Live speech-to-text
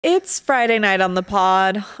It's Friday night on the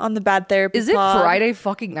pod, on the Bad Therapy Is it pod. Friday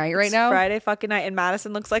fucking night right It's now? Friday fucking night, and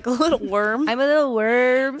Madison looks like a little worm. I'm a little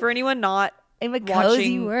worm. For anyone not I'm a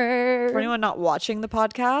cozy watching, worm. for anyone not watching the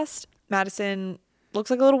podcast, Madison looks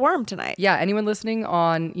like a little worm tonight. Yeah, anyone listening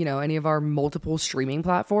on, any of our multiple streaming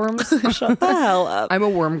platforms? Shut the hell up. I'm a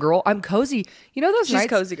worm girl. I'm cozy. You know those She's nights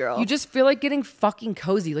cozy girl. you just feel like getting fucking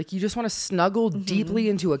cozy. Like you just want to snuggle deeply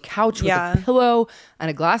into a couch with Yeah. a pillow and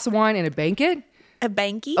a glass of wine and a blanket. A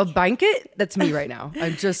banky? A blanket? That's me right now.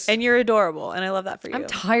 I'm just And you're adorable, and I love that for you. I'm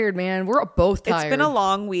tired, man. We're both tired. It's been a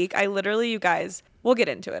long week. I literally, you guys, we'll get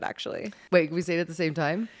into it actually. Wait, can we say it at the same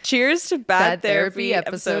time? Cheers to Bad, Bad Therapy, Therapy,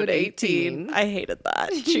 episode episode 18. 18. I hated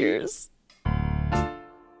that. Cheers.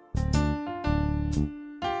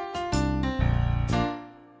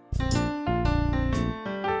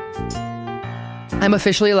 I'm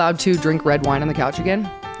officially allowed to drink red wine on the couch again.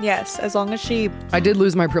 Yes, as long as she I did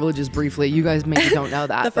lose my privileges briefly. You guys maybe don't know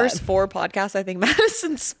that. the but first 4 podcasts, I think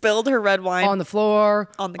Madison spilled her red wine on the floor,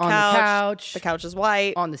 on the couch. The couch is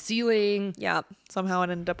white. on the ceiling. Yeah. Somehow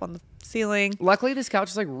it ended up on the ceiling. Luckily, this couch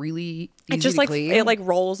is like really easy It just to like clean. it like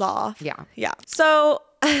rolls off. Yeah. Yeah. So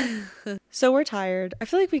so we're tired. I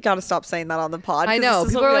feel like we got to stop saying that on the pod. I 'cause know. this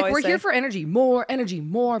is People what are we like, always we're here say. for energy, more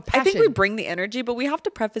passion. I think we bring the energy, but we have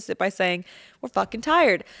to preface it by saying we're fucking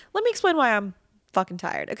tired. Let me explain why I'm fucking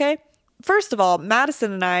tired, okay? First of all,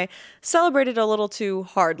 Madison and I celebrated a little too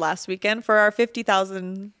hard last weekend for our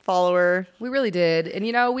 50,000 follower. We really did. And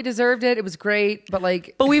we deserved it. It was great. But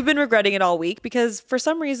But we've been regretting it all week because for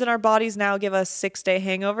some reason our bodies now give us 6-day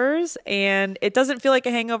hangovers and it doesn't feel like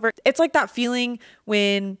a hangover. It's like that feeling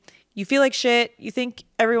when you feel like shit, you think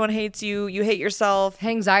everyone hates you, you hate yourself,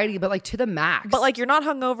 anxiety, but like to the max. but like you're not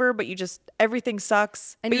hungover, but everything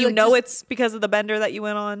sucks. And But you, you like, know just- it's because of the bender that you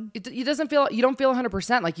went on. you don't feel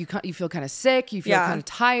 100%. Like you feel kind of sick. You feel Yeah. kind of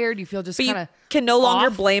tired. You feel just But kind you of can no longer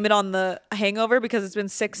off. blame it on the hangover because it's been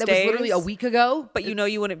 6 That days. was literally a week ago. But you know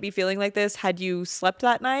you wouldn't be feeling like this had you slept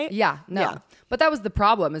that night. Yeah, no. Yeah. But that was the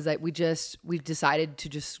problem is that we decided to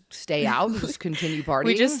just stay out, just continue partying.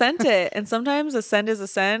 We just sent it. And sometimes a send is a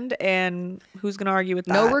send. And who's going to argue with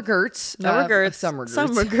that? no regrets. No regrets. Some regrets.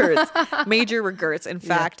 Some regrets. Major regrets, in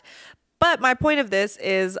fact. But my point of this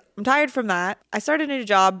is I'm tired from that. I started a new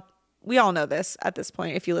job. We all know this at this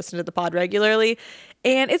point if you listen to the pod regularly.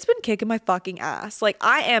 And it's been kicking my fucking ass. Like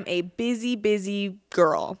I am a busy, busy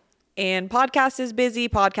girl. And podcast is busy.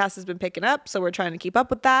 Podcast has been picking up. So we're trying to keep up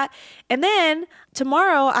with that. And then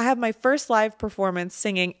tomorrow I have my first live performance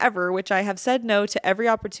singing ever, which I have said no to every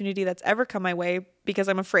opportunity that's ever come my way because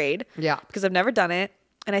I'm afraid. Yeah. Because I've never done it.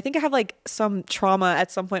 And I think I have like some trauma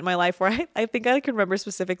at some point in my life where I think I can remember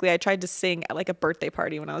specifically I tried to sing at like a birthday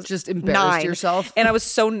party when I was Just embarrassed 9. yourself. And I was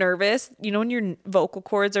so nervous. You know when your vocal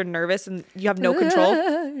cords are nervous and you have no control?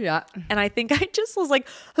 Yeah. And I think I just was like,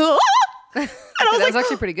 ah! And I was That was like,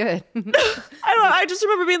 actually pretty good. I don't know. I just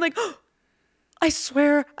remember being like, I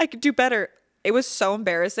swear I could do better. It was so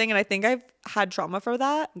embarrassing. And I think I've had trauma for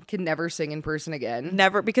that. Can never sing in person again.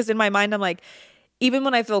 Never, because in my mind, I'm like, even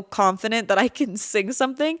when I feel confident that I can sing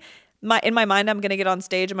something, in my mind, I'm going to get on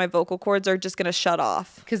stage and my vocal cords are just going to shut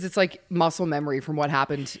off. Because it's like muscle memory from what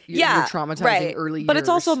happened. Yeah, Your traumatizing right. early years. But it's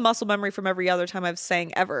also muscle memory from every other time I've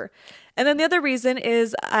sang ever. And then the other reason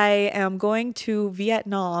is I am going to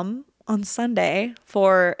Vietnam on Sunday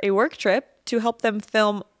for a work trip to help them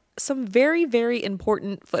film some very, very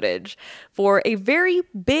important footage for a very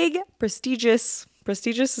big, prestigious,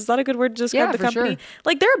 is that a good word to describe Yeah, the for company? sure.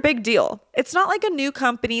 Like they're a big deal. It's not like a new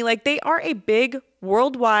company. Like they are a big,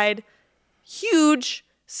 worldwide, huge,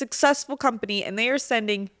 successful company. And they are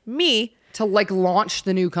sending me to like launch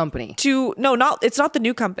the new company. it's not the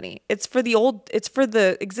new company. It's for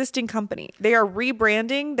the existing company. They are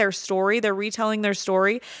rebranding their story. They're retelling their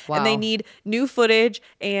story. Wow. And they need new footage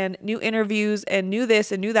and new interviews and new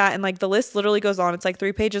this and new that. And like the list literally goes on. It's like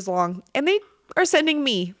 3 pages long. And they are sending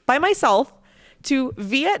me by myself to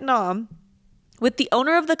Vietnam with the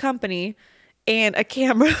owner of the company and a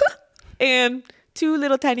camera and 2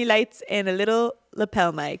 little tiny lights and a little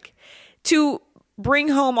lapel mic to bring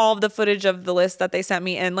home all of the footage of the list that they sent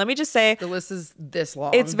me. And let me just say, The list is this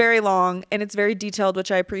long. it's very long and it's very detailed,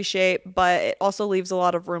 which I appreciate, but it also leaves a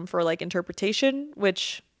lot of room for like interpretation,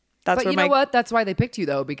 which that's But where you know what? That's why they picked you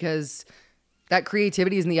though, because that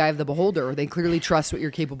creativity is in the eye of the beholder. They clearly trust what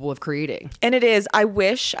you're capable of creating. And it is. I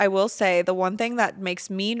will say the one thing that makes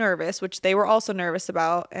me nervous, which they were also nervous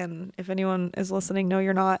about, and if anyone is listening, no,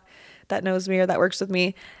 you're not, that knows me or that works with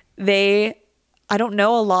me, I don't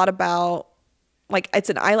know a lot about, like, it's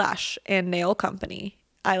an eyelash and nail company,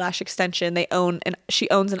 eyelash extension. She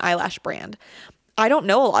owns an eyelash brand. I don't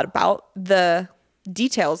know a lot about the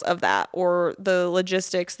details of that or the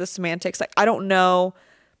logistics, the semantics. Like, I don't know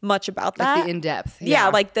much about that. Like the in-depth. Yeah,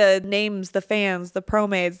 like the names, the fans, the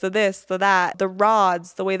promades, the this, the that, the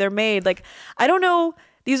rods, the way they're made. Like, I don't know.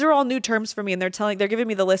 These are all new terms for me, and they're giving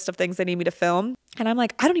me the list of things they need me to film. And I'm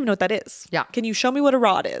like, I don't even know what that is. Yeah. Can you show me what a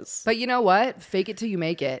rod is? But you know what? Fake it till you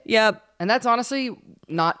make it. Yep. And that's honestly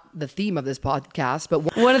not the theme of this podcast,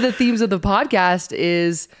 but one of the themes of the podcast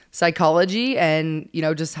is psychology and, you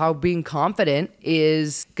know, just how being confident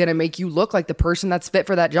is going to make you look like the person that's fit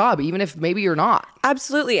for that job, even if maybe you're not.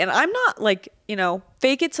 Absolutely. And I'm not like, you know,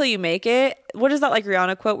 fake it till you make it. What is that like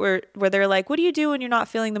Rihanna quote where they're like, what do you do when you're not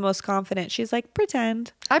feeling the most confident? She's like,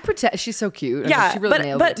 pretend. I pretend. She's so cute. Yeah, I mean, she really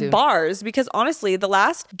nailed it too. Bars, because honestly, the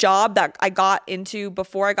last job that I got into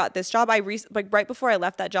before I got this job, like right before I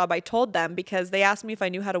left that job, I told them, because they asked me if I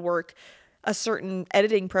knew how to work a certain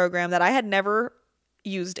editing program that I had never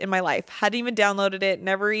used in my life, hadn't even downloaded it,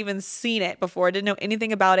 never even seen it before, didn't know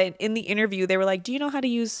anything about it. In the interview, they were like, do you know how to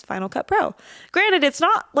use Final Cut Pro? Granted, it's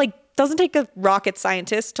not like, doesn't take a rocket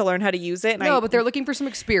scientist to learn how to use it. No, but they're looking for some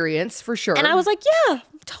experience for sure. And I was like, yeah,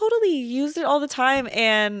 totally, used it all the time.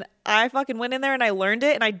 And I fucking went in there and I learned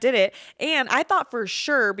it and I did it. And I thought for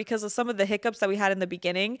sure, because of some of the hiccups that we had in the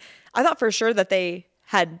beginning, I thought for sure that they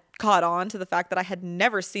had caught on to the fact that I had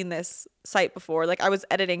never seen this site before. Like, I was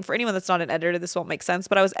editing, for anyone that's not an editor, this won't make sense,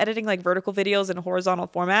 but I was editing like vertical videos in a horizontal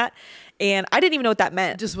format, and I didn't even know what that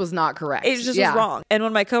meant. It just was not correct. It just was wrong. And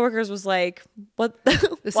when my coworkers was like, what,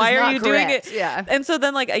 This why is are not you correct. doing it? Yeah. And so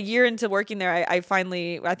then like a year into working there, I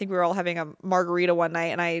finally, I think we were all having a margarita one night,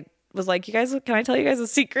 and I was like, you guys, can I tell you guys a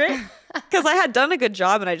secret? Because I had done a good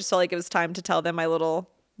job and I just felt like it was time to tell them my little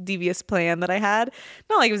devious plan that I had.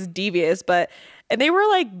 Not like it was devious, and they were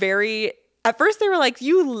like at first they were like,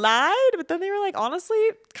 you lied, but then they were like, honestly,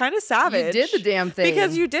 kind of savage. You did the damn thing.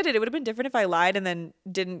 Because you did it. It would have been different if I lied and then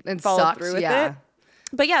didn't follow sucked, through with it.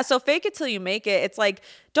 But yeah, so fake it till you make it. It's like,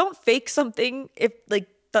 don't fake something if like,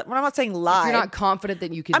 when I'm not saying lie. If you're not confident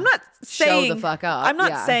that you can I'm not saying, show the fuck up. I'm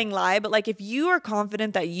not saying lie, but like if you are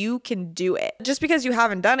confident that you can do it, just because you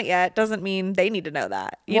haven't done it yet doesn't mean they need to know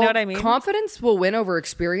that. You know what I mean? Confidence will win over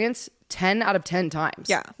experience 10 out of 10 times.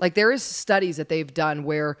 Yeah. Like there is studies that they've done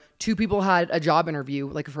where two people had a job interview,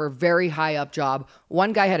 like for a very high up job.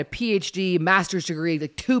 One guy had a PhD, master's degree,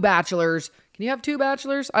 like 2 bachelors. Can you have 2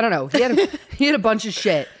 bachelors? I don't know. He had a bunch of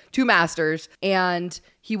shit, 2 masters. And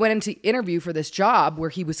he went into interview for this job where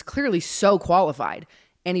he was clearly so qualified,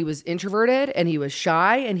 and he was introverted and he was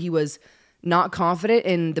shy and he was not confident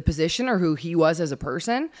in the position or who he was as a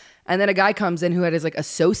person. And then a guy comes in who had his like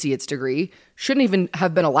associate's degree, shouldn't even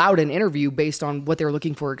have been allowed an interview based on what they're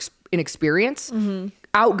looking for in experience.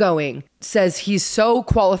 Outgoing, says he's so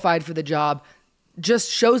qualified for the job,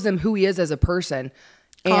 just shows them who he is as a person.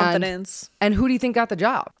 Confidence. And who do you think got the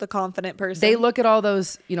job? The confident person. They look at all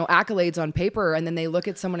those, you know, accolades on paper, and then they look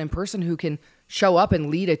at someone in person who can show up and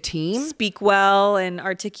lead a team, speak well and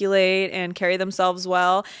articulate and carry themselves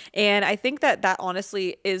well. And I think that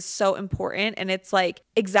honestly is so important. And it's like,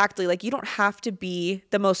 exactly, like you don't have to be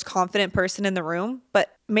the most confident person in the room,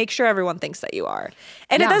 but make sure everyone thinks that you are.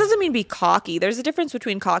 And it doesn't mean be cocky. There's a difference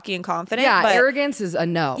between cocky and confident. Yeah, but arrogance is a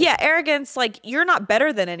no. Yeah, arrogance, like you're not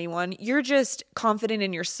better than anyone. You're just confident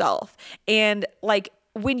in yourself. And like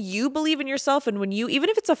when you believe in yourself, and when you, even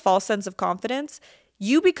if it's a false sense of confidence,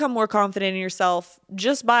 you become more confident in yourself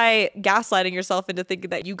just by gaslighting yourself into thinking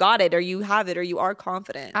that you got it or you have it or you are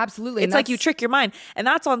confident. Absolutely. It's like you trick your mind. And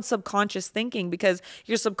that's on subconscious thinking, because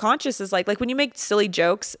your subconscious is like when you make silly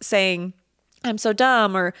jokes saying, I'm so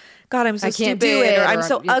dumb, or God, I'm so can't stupid, do it, or I'm or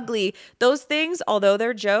so ugly. Those things, although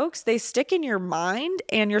they're jokes, they stick in your mind,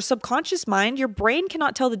 and your subconscious mind, your brain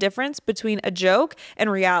cannot tell the difference between a joke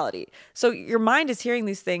and reality. So your mind is hearing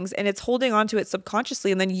these things and it's holding on to it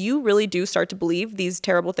subconsciously. And then you really do start to believe these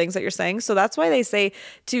terrible things that you're saying. So that's why they say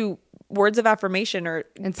to words of affirmation or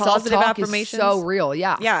and positive self-talk affirmations. is so real.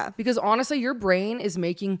 Yeah. Yeah. Because honestly, your brain is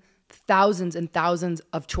making thousands and thousands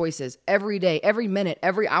of choices every day, every minute,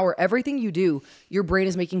 every hour, everything you do, your brain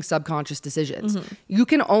is making subconscious decisions. You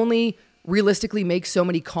can only realistically make so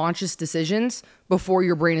many conscious decisions before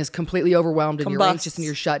your brain is completely overwhelmed and you're anxious and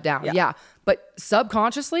you're shut down. Yeah. But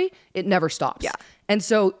subconsciously, it never stops. Yeah. And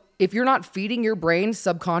so if you're not feeding your brain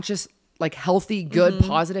subconscious, like healthy, good,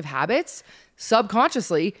 positive habits,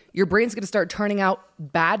 subconsciously, your brain's going to start turning out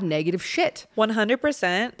bad, negative shit.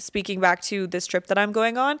 100%. Speaking back to this trip that I'm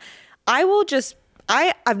going on,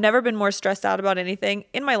 I've never been more stressed out about anything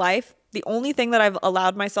in my life. The only thing that I've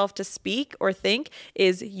allowed myself to speak or think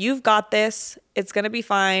is, you've got this. It's going to be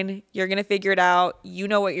fine. You're going to figure it out. You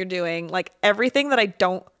know what you're doing. Like everything that I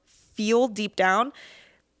don't feel deep down,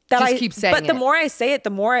 Just keep saying but the it. more I say it, the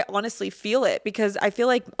more I honestly feel it, because I feel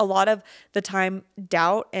like a lot of the time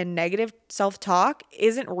doubt and negative self-talk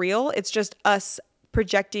isn't real. It's just us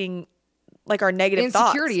projecting like our negative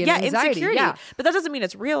Insecurity thoughts. and anxiety, yeah. But that doesn't mean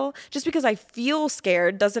it's real. Just because I feel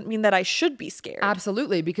scared doesn't mean that I should be scared.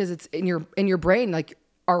 Absolutely, because it's in your brain. Like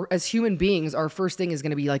as human beings, our first thing is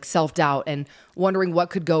going to be like self-doubt and wondering what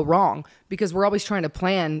could go wrong, because we're always trying to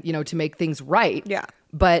plan, to make things right. Yeah.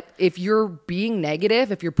 But if you're being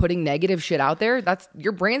negative, if you're putting negative shit out there, that's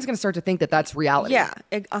your brain's going to start to think that that's reality. Yeah,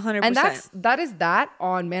 100%. And that is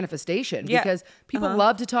on manifestation, Yeah. because people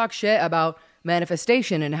love to talk shit about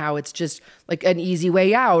manifestation and how it's just like an easy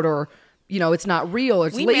way out, or it's not real, or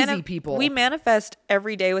it's lazy people. We manifest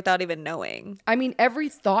every day without even knowing. I mean, every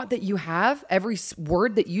thought that you have, every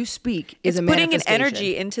word that you speak is a putting an manifestation.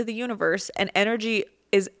 energy into the universe, and energy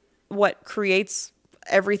is what creates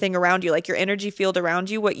everything around you. Like your energy field around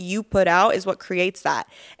you, what you put out is what creates that.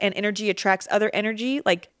 And energy attracts other energy.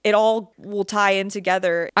 Like it all will tie in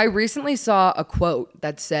together. I recently saw a quote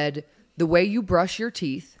that said, "The way you brush your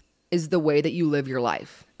teeth is the way that you live your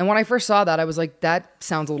life." And when I first saw that, I was like, that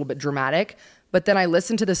sounds a little bit dramatic. But then I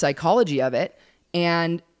listened to the psychology of it.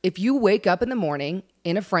 And if you wake up in the morning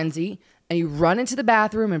in a frenzy and you run into the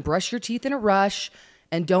bathroom and brush your teeth in a rush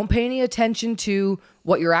and don't pay any attention to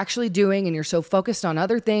what you're actually doing, and you're so focused on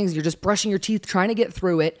other things, you're just brushing your teeth, trying to get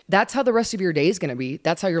through it, that's how the rest of your day is going to be.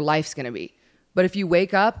 That's how your life's going to be. But if you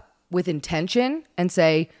wake up with intention and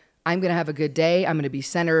say, I'm going to have a good day, I'm going to be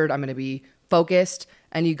centered, I'm going to be focused,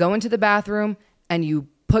 and you go into the bathroom and you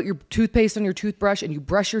put your toothpaste on your toothbrush and you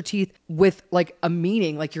brush your teeth with like a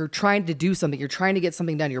meaning, like you're trying to do something, you're trying to get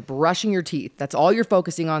something done, you're brushing your teeth. That's all you're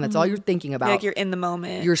focusing on. That's all you're thinking about. Like you're in the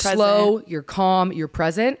moment. You're present. slow, you're calm, you're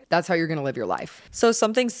present. That's how you're going to live your life. So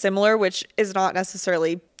something similar, which is not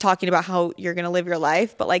necessarily talking about how you're going to live your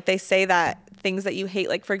life, but like they say that things that you hate,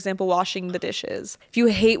 like for example, washing the dishes. If you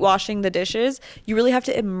hate washing the dishes, you really have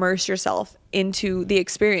to immerse yourself into the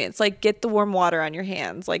experience. Like get the warm water on your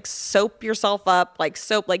hands, like soap yourself up, like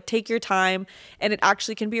take your time, and it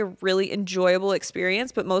actually can be a really enjoyable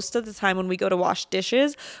experience. But most of the time when we go to wash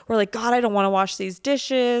dishes, we're like, God, I don't want to wash these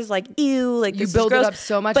dishes. Like, ew, like You this build is gross. it up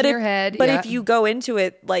so much in your head. But Yeah. if you go into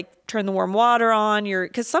it, like turn the warm water on,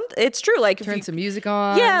 it's true. Like Turn some music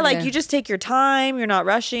on. yeah, like you just take your time. You're not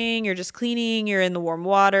rushing. You're just cleaning. You're in the warm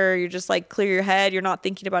water. You're just like clear your head. You're not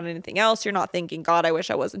thinking about anything else. You're not thinking, God, I wish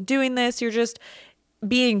I wasn't doing this. You're just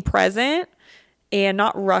being present and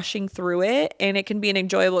not rushing through it. And it can be an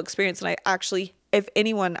enjoyable experience. And I actually, if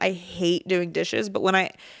anyone, I hate doing dishes, but when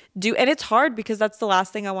I do, and it's hard because that's the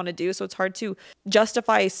last thing I want to do. So it's hard to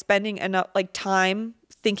justify spending enough like time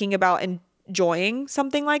thinking about enjoying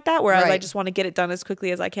something like that, whereas I Right. just want to get it done as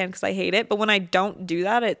quickly as I can because I hate it. But when I don't do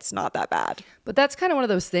that, it's not that bad. But that's kind of one of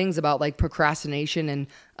those things about like procrastination and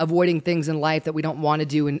avoiding things in life that we don't want to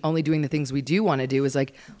do and only doing the things we do want to do, is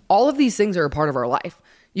like all of these things are a part of our life.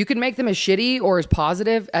 You can make them as shitty or as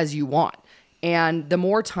positive as you want. And the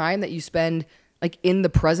more time that you spend like in the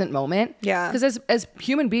present moment. Yeah. Because as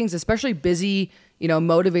human beings, especially busy,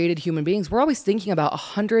 motivated human beings, we're always thinking about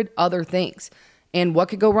 100 other things and what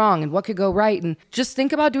could go wrong and what could go right. And just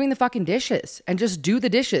think about doing the fucking dishes and just do the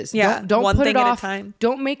dishes. Yeah, Don't one put thing it at a off. time.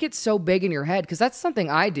 Don't make it so big in your head, because that's something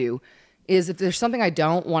I do, is if there's something I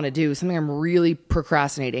don't want to do, something I'm really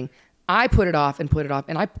procrastinating, I put it off, and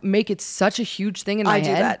I make it such a huge thing in my I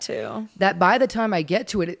head. do that too. That by the time I get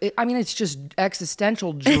to it, it's just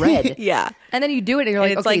existential dread. Yeah. And then you do it and you're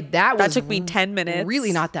like, it's okay, like, that that took me 10 minutes.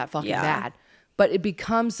 Really not that fucking Yeah. bad. But it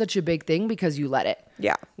becomes such a big thing because you let it.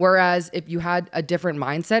 Yeah. Whereas if you had a different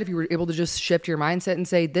mindset, if you were able to just shift your mindset and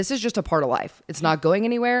say, this is just a part of life. It's not going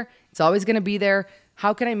anywhere. It's always going to be there.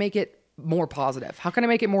 How can I make it more positive? How can I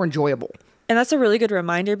make it more enjoyable? And that's a really good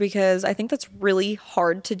reminder, because I think that's really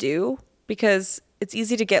hard to do, because it's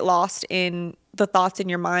easy to get lost in the thoughts in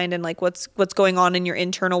your mind and like what's going on in your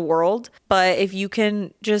internal world. But if you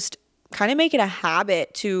can just kind of make it a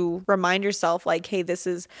habit to remind yourself like, hey,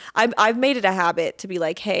 I've made it a habit to be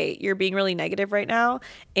like, hey, you're being really negative right now.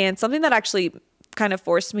 And something that actually kind of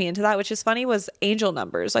forced me into that, which is funny, was angel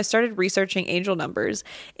numbers. I started researching angel numbers,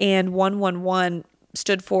 and 111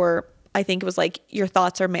 stood for, I think it was like, your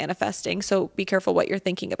thoughts are manifesting. So be careful what you're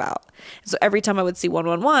thinking about. So every time I would see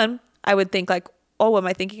 111, I would think like, oh, am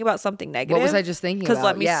I thinking about something negative? What was I just thinking Because about?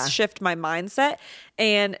 let me Yeah. shift my mindset.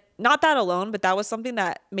 And not that alone, but that was something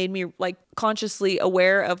that made me like consciously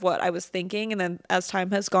aware of what I was thinking. And then as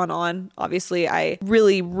time has gone on, obviously I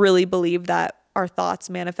really, really believe that our thoughts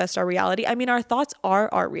manifest our reality. I mean, our thoughts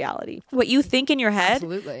are our reality. What you think in your head,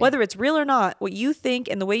 Absolutely. whether it's real or not, what you think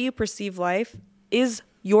and the way you perceive life is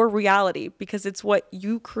your reality because it's what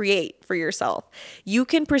you create for yourself. You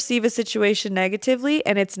can perceive a situation negatively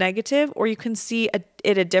and it's negative, or you can see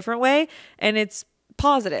it a different way and it's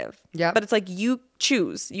positive. Yeah. But it's like you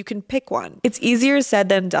choose. You can pick one. It's easier said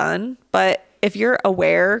than done, but if you're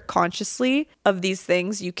aware consciously of these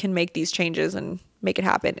things, you can make these changes and make it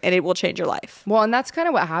happen, and it will change your life. Well, and that's kind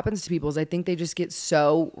of what happens to people is I think they just get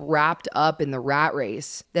so wrapped up in the rat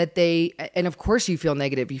race that and of course you feel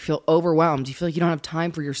negative, you feel overwhelmed, you feel like you don't have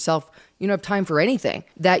time for yourself, you don't have time for anything,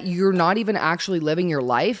 that you're not even actually living your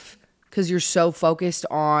life because you're so focused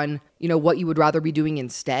on, what you would rather be doing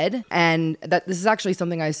instead. And that this is actually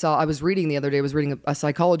something I was reading the other day. I was reading a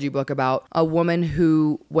psychology book about a woman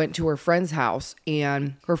who went to her friend's house,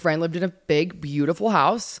 and her friend lived in a big, beautiful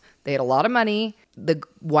house. They had a lot of money. The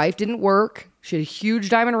wife didn't work. She had a huge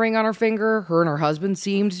diamond ring on her finger. Her and her husband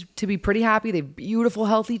seemed to be pretty happy. They have beautiful,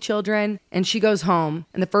 healthy children. And she goes home,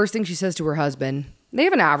 and the first thing she says to her husband, they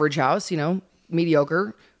have an average house,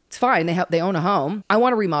 mediocre. It's fine. They own a home. I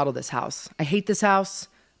want to remodel this house. I hate this house.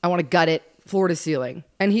 I want to gut it floor to ceiling.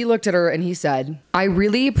 And he looked at her and he said, I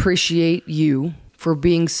really appreciate you for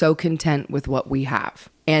being so content with what we have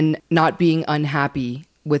and not being unhappy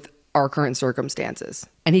with our current circumstances.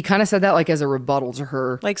 And he kind of said that like as a rebuttal to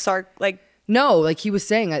her. No, like he was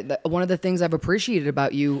saying, one of the things I've appreciated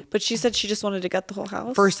about you. But she said she just wanted to gut the whole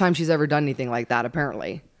house. First time she's ever done anything like that,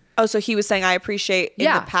 apparently. Oh, so he was saying, I appreciate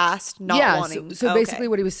in the past not wanting. So basically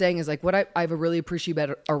what he was saying is like, what I've really appreciated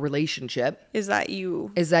about our relationship is that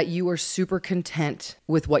you are super content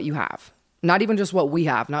with what you have. Not even just what we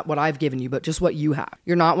have, not what I've given you, but just what you have.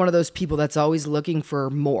 You're not one of those people that's always looking for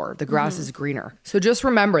more. The grass is greener. So just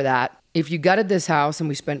remember that if you gutted this house and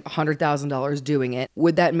we spent $100,000 doing it,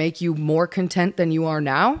 would that make you more content than you are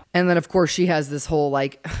now? And then of course she has this whole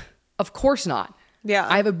like, of course not. Yeah.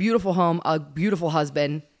 I have a beautiful home, a beautiful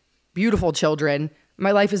husband, beautiful children.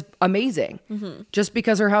 My life is amazing. Mm-hmm. Just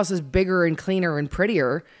because her house is bigger and cleaner and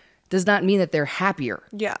prettier does not mean that they're happier.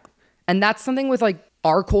 Yeah. And that's something with like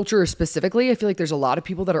our culture specifically. I feel like there's a lot of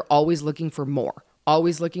people that are always looking for more,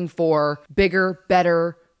 always looking for bigger,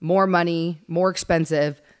 better, more money, more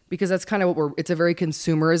expensive, because that's kind of it's a very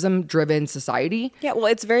consumerism driven society. Yeah. Well,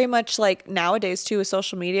 it's very much like nowadays too with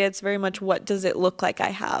social media, it's very much what does it look like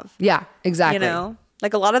I have? Yeah, exactly.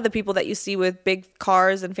 Like a lot of the people that you see with big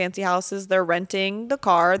cars and fancy houses, they're renting the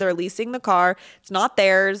car, they're leasing the car. It's not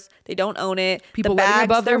theirs. They don't own it. People the living bags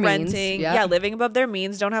above they're their means. renting, Yeah, living above their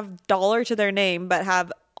means, don't have dollar to their name, but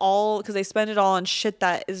have all because they spend it all on shit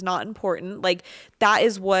that is not important. Like that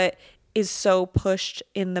is what is so pushed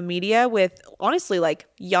in the media with honestly like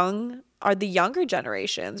the younger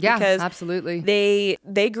generations. Yeah, because absolutely.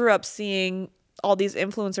 They grew up seeing all these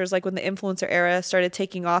influencers, like when the influencer era started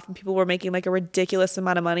taking off and people were making like a ridiculous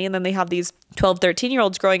amount of money, and then they have these 12,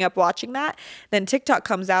 13-year-olds growing up watching that. Then TikTok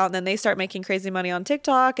comes out and then they start making crazy money on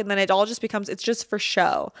TikTok, and then it all just becomes, it's just for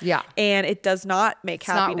show. Yeah. And it does not make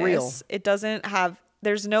happiness. Not real. It doesn't have,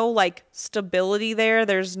 there's no like stability there.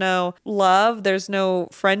 There's no love. There's no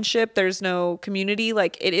friendship. There's no community.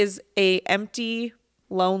 Like it is a empty,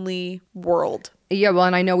 lonely world. Yeah. Well,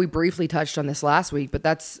 and I know we briefly touched on this last week, but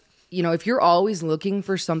that's, if you're always looking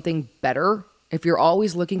for something better, if you're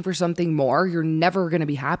always looking for something more, you're never going to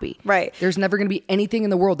be happy. Right. There's never going to be anything in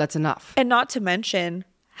the world that's enough. And not to mention,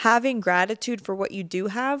 having gratitude for what you do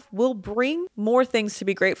have will bring more things to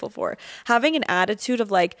be grateful for. Having an attitude of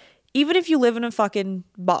like, even if you live in a fucking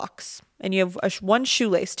box and you have one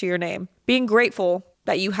shoelace to your name, being grateful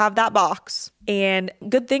that you have that box and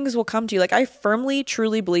good things will come to you. Like I firmly,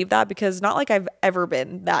 truly believe that, because not like I've ever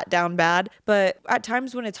been that down bad, but at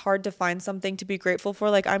times when it's hard to find something to be grateful for,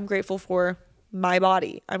 like I'm grateful for my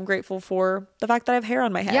body. I'm grateful for the fact that I have hair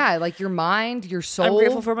on my head. Yeah, like your mind, your soul. I'm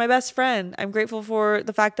grateful for my best friend. I'm grateful for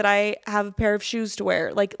the fact that I have a pair of shoes to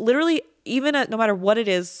wear. Like literally, even no matter what it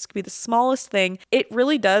is, it could be the smallest thing. It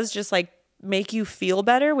really does just like make you feel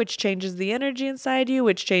better, which changes the energy inside you,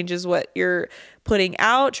 which changes what you're putting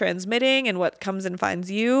out, transmitting, and what comes and finds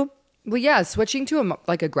you. Well, yeah, switching to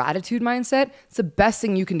a gratitude mindset, it's the best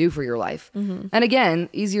thing you can do for your life. Mm-hmm. And again,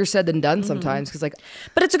 easier said than done sometimes, because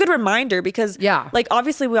but it's a good reminder because like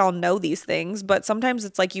obviously we all know these things, but sometimes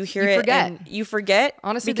it's like you hear it and you forget.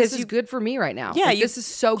 Honestly, this is good for me right now. Yeah, this is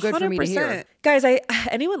so good 100%. For me to hear. Guys,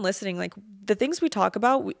 anyone listening, like the things we talk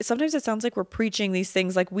about, sometimes it sounds like we're preaching these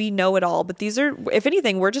things like we know it all, but these are, if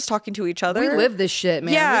anything, we're just talking to each other. We live this shit,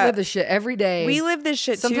 man. Yeah. We live this shit every day. We live this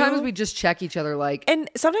shit Sometimes we just check each other and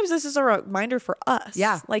sometimes this is a reminder for us.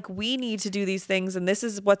 Yeah. Like we need to do these things, and this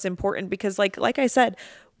is what's important because like I said,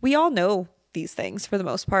 we all know these things for the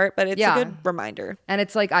most part, but it's a good reminder. And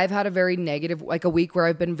it's like, I've had a very negative, like a week where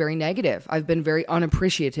I've been very negative. I've been very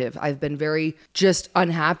unappreciative. I've been very just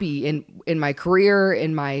unhappy in my career,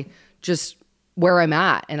 in my just where I'm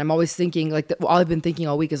at. And I'm always thinking like, all I've been thinking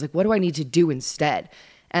all week is like, what do I need to do instead?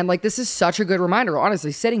 And like, this is such a good reminder,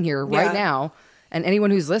 honestly, sitting here right now, and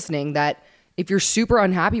anyone who's listening, that if you're super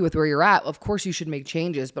unhappy with where you're at, of course you should make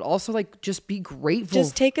changes, but also like just be grateful.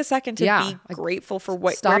 Just take a second to be grateful for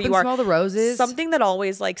where you are. Stop and smell the roses. Something that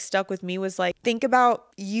always like stuck with me was like, think about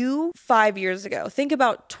you 5 years ago. Think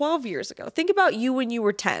about 12 years ago. Think about you when you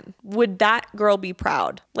were 10. Would that girl be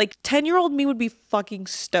proud? Like 10-year-old me would be fucking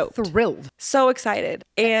stoked. Thrilled. So excited.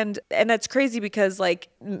 And that's crazy because like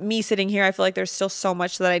me sitting here, I feel like there's still so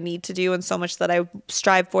much that I need to do and so much that I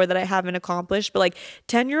strive for that I haven't accomplished. But like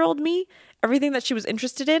 10-year-old me, everything that she was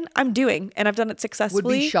interested in, I'm doing, and I've done it successfully.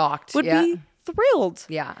 Would be shocked. Would be thrilled.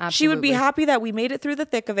 Yeah, absolutely. She would be happy that we made it through the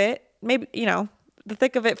thick of it. Maybe, the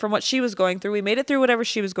thick of it from what she was going through. We made it through whatever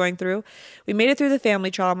she was going through. We made it through the family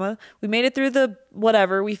trauma. We made it through the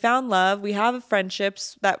whatever. We found love. We have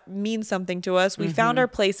friendships that mean something to us. We found our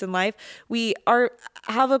place in life. We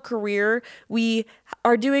have a career. We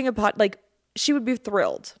are doing she would be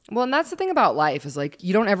thrilled. Well, and that's the thing about life is like,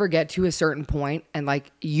 you don't ever get to a certain point and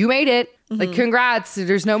like you made it. Like, congrats.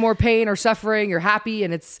 There's no more pain or suffering. You're happy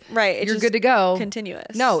and you're good to go.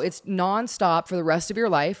 Continuous. No, it's nonstop for the rest of your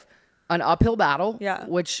life. An uphill battle. Yeah.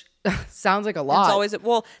 Which sounds like a lot. It's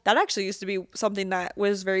always, that actually used to be something that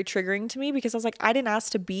was very triggering to me because I was like, I didn't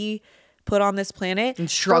ask to be put on this planet and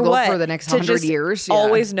struggle for the next 100 years. Yeah.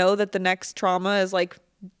 Always know that the next trauma is like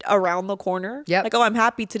around the corner. Yeah. Like, oh, I'm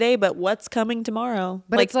happy today, but what's coming tomorrow?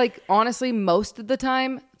 But it's like, honestly, most of the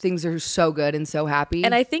time things are so good and so happy.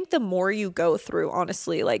 And I think the more you go through,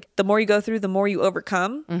 honestly, like the more you go through, the more you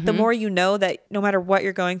overcome, the more you know that no matter what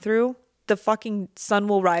you're going through, the fucking sun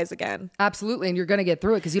will rise again. Absolutely. And you're going to get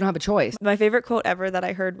through it because you don't have a choice. My favorite quote ever that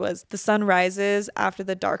I heard was, the sun rises after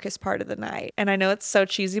the darkest part of the night. And I know it's so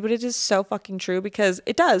cheesy, but it is so fucking true because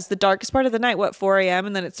it does. The darkest part of the night, 4 a.m.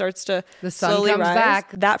 and then it starts to the sun slowly comes rise.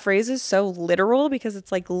 Back. That phrase is so literal because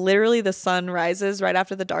it's like literally the sun rises right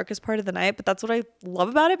after the darkest part of the night. But that's what I love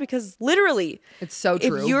about it because literally it's so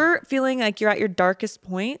true. If you're feeling like you're at your darkest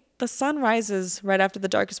point, the sun rises right after the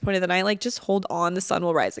darkest point of the night. Like, just hold on. The sun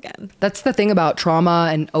will rise again. That's the thing about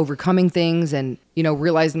trauma and overcoming things and,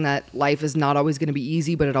 realizing that life is not always going to be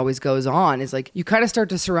easy, but it always goes on, is like you kind of start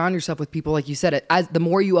to surround yourself with people, like you said, as the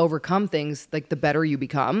more you overcome things, like the better you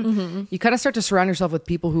become. You kind of start to surround yourself with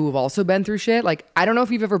people who have also been through shit. Like, I don't know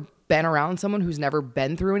if you've ever been around someone who's never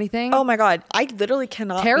been through anything. Oh my God. I literally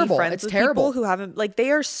cannot be friends with people who haven't, like, they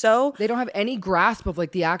don't have any grasp of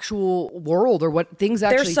like the actual world or what things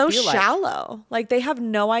actually feel like. They're so shallow. Like, they have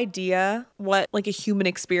no idea what like a human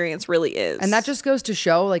experience really is. And that just goes to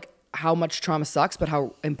show like how much trauma sucks, but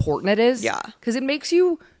how important it is. Yeah. Because it makes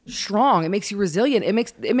you strong. It makes you resilient.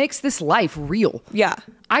 It makes this life real. Yeah.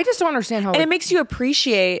 I just don't understand how. And it makes you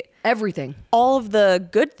appreciate everything, all of the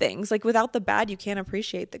good things. Like, without the bad, you can't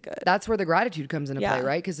appreciate the good. That's where the gratitude comes into play,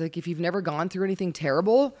 right? Because like, if you've never gone through anything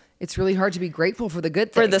terrible, it's really hard to be grateful for the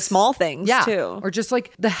good things. For the small things, too. Or just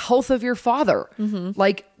like the health of your father.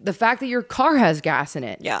 Like the fact that your car has gas in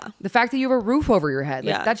it. Yeah. The fact that you have a roof over your head.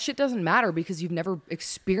 Like, that shit doesn't matter because you've never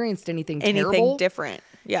experienced anything terrible. Different.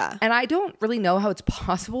 Yeah. And I don't really know how it's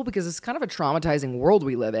possible because it's kind of a traumatizing world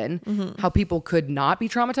we live in, how people could not be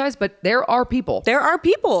traumatized, but there are people.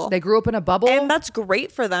 They grew up in a bubble. And that's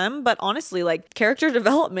great for them. But honestly, like, character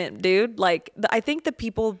development, dude, like, I think the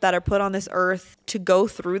people that are put on this earth to go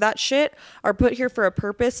through that shit are put here for a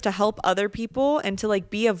purpose to help other people and to like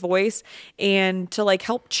be a voice and to like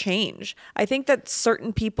help change. I think that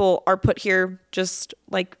certain people are put here just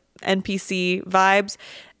like NPC vibes.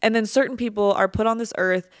 And then certain people are put on this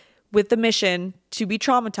earth with the mission to be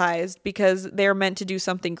traumatized because they're meant to do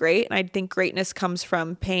something great. And I think greatness comes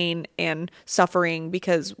from pain and suffering,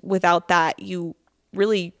 because without that, you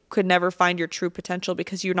really could never find your true potential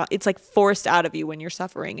because it's like forced out of you when you're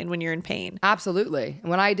suffering and when you're in pain. Absolutely.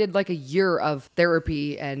 When I did like a year of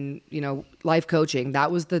therapy and, life coaching, that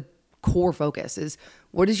was the core focus, is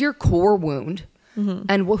what is your core wound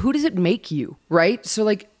and who does it make you, right? So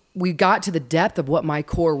like, we got to the depth of what my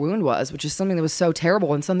core wound was, which is something that was so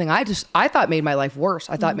terrible and something I thought made my life worse.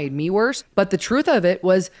 I thought made me worse. But the truth of it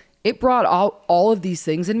was, it brought out all of these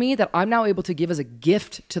things in me that I'm now able to give as a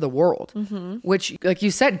gift to the world, which, like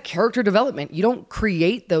you said, character development. You don't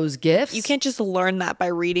create those gifts. You can't just learn that by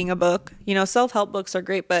reading a book. Self-help books are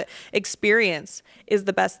great, but experience is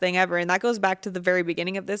the best thing ever. And that goes back to the very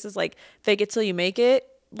beginning of this, is like, fake it till you make it.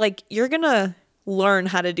 Like, you're going to learn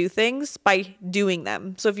how to do things by doing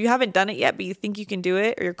them. So if you haven't done it yet, but you think you can do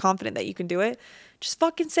it, or you're confident that you can do it, just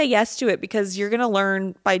fucking say yes to it, because you're going to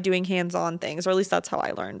learn by doing hands-on things, or at least that's how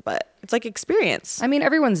I learned. But it's like experience. I mean,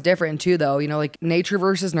 everyone's different too, though. You know, like nature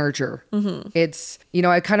versus nurture. It's, you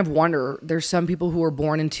know, I kind of wonder, there's some people who are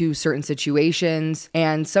born into certain situations,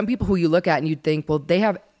 and some people who you look at and you'd think, well, they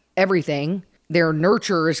have everything. Their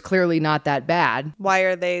nurture is clearly not that bad. Why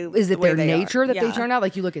are they? Is it their nature that they turn out?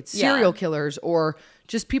 Like you look at serial killers or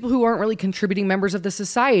just people who aren't really contributing members of the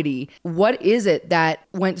society. What is it that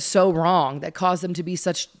went so wrong that caused them to be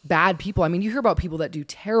such bad people? I mean, you hear about people that do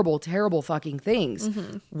terrible, terrible fucking things.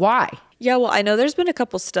 Why? Yeah, well, I know there's been a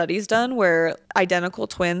couple studies done where identical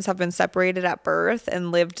twins have been separated at birth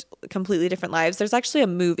and lived completely different lives. There's actually a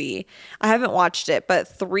movie. I haven't watched it, but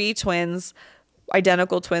 3 twins,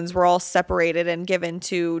 identical twins, were all separated and given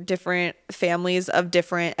to different families of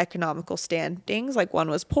different economical standings. Like one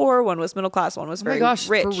was poor, one was middle class, one was very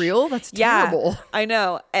rich. For real? That's terrible. Yeah, I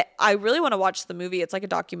know. I really want to watch the movie. It's like a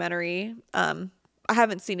documentary. I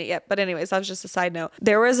haven't seen it yet, but anyways, that was just a side note.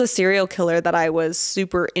 There was a serial killer that I was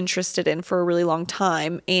super interested in for a really long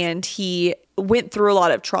time, and he went through a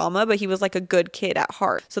lot of trauma, but he was like a good kid at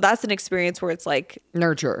heart. So that's an experience where it's like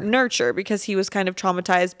nurture, because he was kind of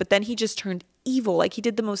traumatized, but then he just turned evil. Like he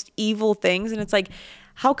did the most evil things, and it's like,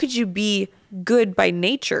 how could you be good by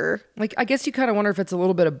nature? Like, I guess you kind of wonder if it's a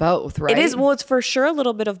little bit of both, right? It is. Well, it's for sure a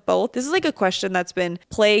little bit of both. This is like a question that's been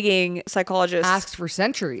plaguing psychologists. Asked for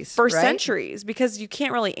centuries. Centuries, because you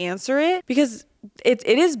can't really answer it, because it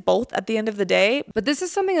is both at the end of the day. But this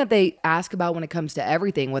is something that they ask about when it comes to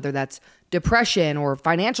everything, whether that's depression or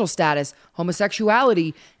financial status,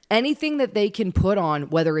 homosexuality, anything that they can put on,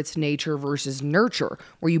 whether it's nature versus nurture.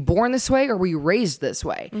 Were you born this way or were you raised this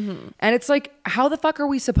way? And it's like, how the fuck are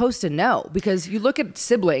we supposed to know? Because you look at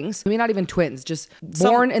siblings, I mean, not even twins, just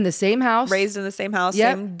born in the same house. Raised in the same house,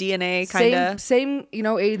 same DNA, kind of. Same, you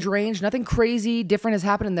know, age range, nothing crazy different has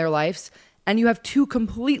happened in their lives. And you have 2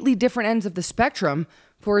 completely different ends of the spectrum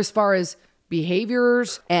for as far as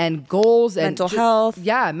behaviors and goals and mental health.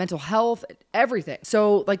 Yeah, mental health, everything.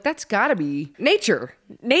 So like that's gotta be nature,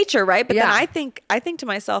 right? But then I think to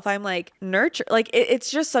myself, I'm like, nurture, like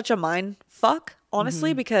it's just such a mind fuck,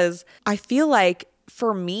 honestly, because I feel like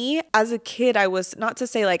for me as a kid, I was, not to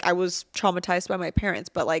say like I was traumatized by my parents,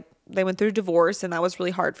 but like they went through divorce and that was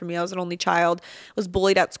really hard for me. I was an only child, was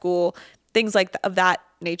bullied at school, things like of that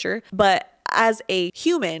nature. But as a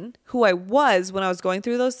human, who I was when I was going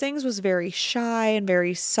through those things was very shy and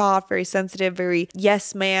very soft, very sensitive, very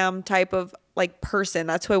yes ma'am type of like person.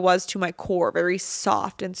 That's who I was to my core, very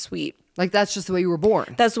soft and sweet. Like that's just the way you were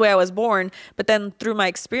born. That's the way I was born. But then through my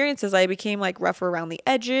experiences, I became like rougher around the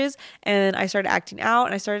edges, and I started acting out,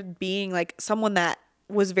 and I started being like someone that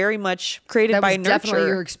was very much created by nurture. Definitely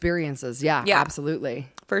your experiences. Yeah, absolutely.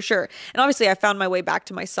 For sure. And obviously I found my way back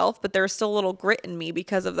to myself, but there's still a little grit in me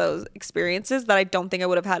because of those experiences that I don't think I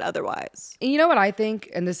would have had otherwise. And you know what I think?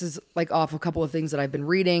 And this is like off a couple of things that I've been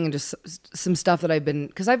reading and just some stuff that I've been,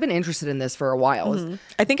 because I've been interested in this for a while.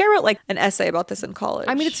 I think I wrote like an essay about this in college.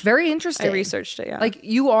 I mean, it's very interesting. I researched it, yeah. Like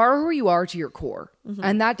you are who you are to your core.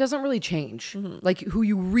 And that doesn't really change. Like who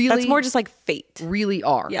you really... That's more just like fate. Really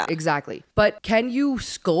are. Yeah. Exactly. But can you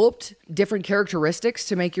sculpt different characteristics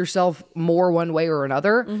to make yourself more one way or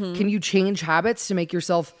another? Can you change habits to make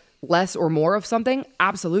yourself less or more of something?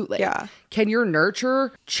 Absolutely. Yeah. Can your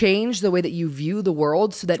nurture change the way that you view the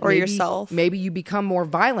world so that maybe you become more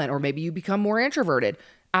violent, or maybe you become more introverted?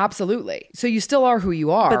 Absolutely. So you still are who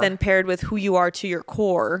you are. But then paired with who you are to your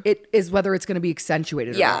core. It is whether it's going to be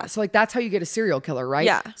accentuated or not. So like that's how you get a serial killer, right?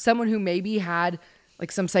 Yeah. Someone who maybe had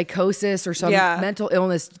like some psychosis or some mental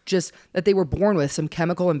illness, just that they were born with, some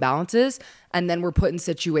chemical imbalances, and then were put in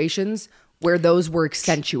situations where those were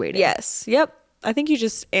accentuated. Yes. Yep. I think you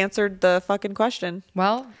just answered the fucking question.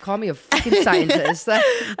 Well, call me a fucking scientist.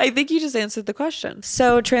 I think you just answered the question.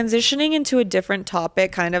 So transitioning into a different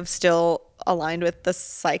topic, kind of still aligned with the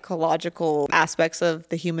psychological aspects of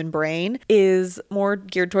the human brain, is more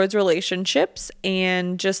geared towards relationships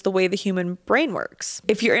and just the way the human brain works.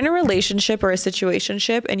 If you're in a relationship or a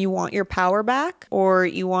situationship and you want your power back, or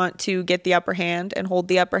you want to get the upper hand and hold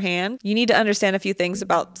the upper hand, you need to understand a few things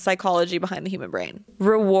about psychology behind the human brain.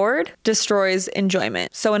 Reward destroys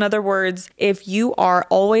enjoyment. So in other words, if you are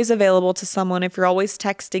always available to someone, if you're always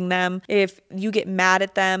texting them, if you get mad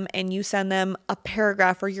at them and you send them a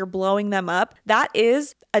paragraph or you're blowing them up, that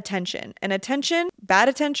is attention. And attention, bad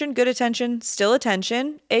attention, good attention, still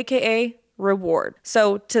attention, aka reward.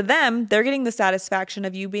 So to them, they're getting the satisfaction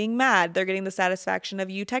of you being mad. They're getting the satisfaction of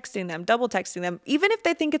you texting them, double texting them. Even if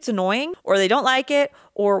they think it's annoying or they don't like it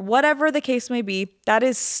or whatever the case may be, that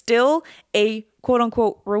is still a quote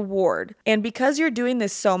unquote reward. And because you're doing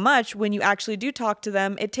this so much, when you actually do talk to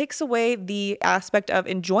them, it takes away the aspect of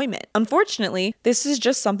enjoyment. Unfortunately, this is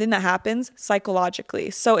just something that happens psychologically.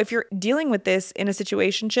 So if you're dealing with this in a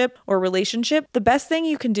situationship or relationship, the best thing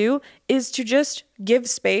you can do is to just give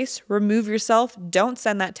space, remove yourself, don't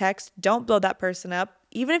send that text, don't blow that person up.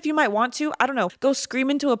 Even if you might want to, I don't know, go scream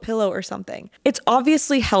into a pillow or something. It's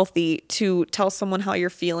obviously healthy to tell someone how you're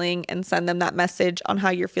feeling and send them that message on how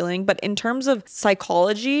you're feeling. But in terms of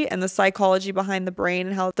psychology and the psychology behind the brain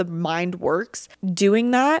and how the mind works,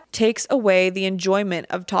 doing that takes away the enjoyment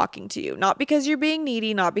of talking to you. Not because you're being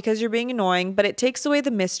needy, not because you're being annoying, but it takes away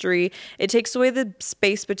the mystery. It takes away the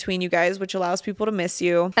space between you guys, which allows people to miss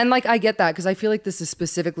you. And like, I get that because I feel like this is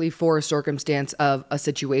specifically for a circumstance of a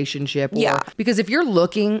situationship. Yeah. Because if you're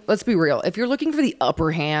looking, let's be real, if you're looking for the upper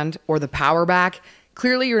hand or the power back,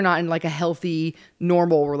 clearly you're not in like a healthy,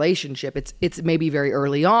 normal relationship. It's maybe very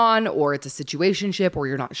early on, or it's a situationship, or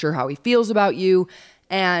you're not sure how he feels about you.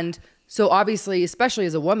 And so obviously, especially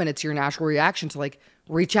as a woman, it's your natural reaction to like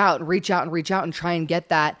reach out and reach out and reach out and try and get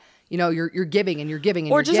that, you know, you're giving and you're giving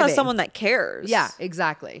and Or you're just giving. have someone that cares. Yeah,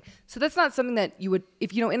 exactly. So that's not something that you would,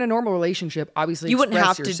 if you know, in a normal relationship, obviously You wouldn't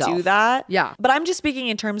have express to yourself. do that. Yeah. But I'm just speaking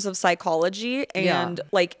in terms of psychology and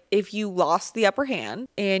like if you lost the upper hand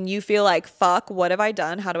and you feel like, fuck, what have I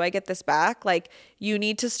done? How do I get this back? Like you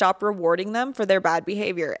need to stop rewarding them for their bad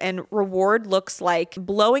behavior. And reward looks like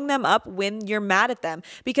blowing them up when you're mad at them,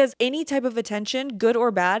 because any type of attention, good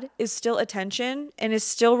or bad, is still attention and is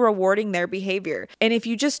still rewarding their behavior. And if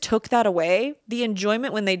you just took that away, the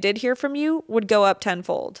enjoyment when they did hear from you would go up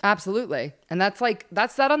tenfold. Absolutely. And that's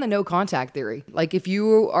that on the no contact theory. Like if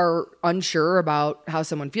you are unsure about how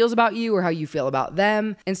someone feels about you or how you feel about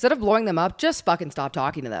them, instead of blowing them up, just fucking stop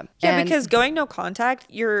talking to them. Yeah, And because going no contact,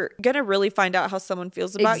 you're going to really find out how someone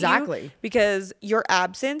feels about you. Exactly. Because your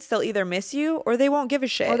absence, they'll either miss you or they won't give a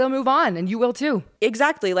shit. or they'll move on, and you will too.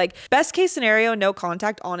 Exactly. Like best case scenario, no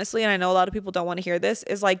contact, honestly, and I know a lot of people don't want to hear this,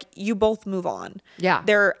 is like you both move on. Yeah.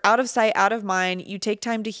 They're out of sight, out of mind. You take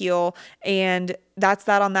time to heal, and that's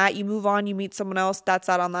that on that. You move on, you meet someone else, that's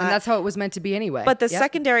that on that. And that's how it was meant to be anyway. But the Yep.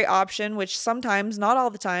 secondary option, which sometimes, not all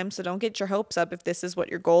the time, so don't get your hopes up if this is what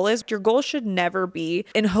your goal is. Your goal should never be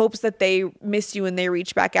in hopes that they miss you and they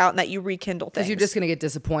reach back out and that you rekindle things. Because you're just going to get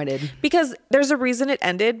disappointed. Because there's a reason it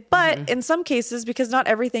ended. But in some cases, because not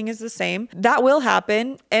everything is the same, that will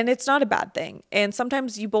happen and it's not a bad thing. And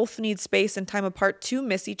sometimes you both need space and time apart to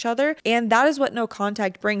miss each other. And that is what no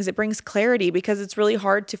contact brings. It brings clarity, because it's really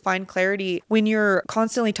hard to find clarity when you're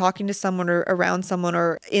constantly talking to someone or around someone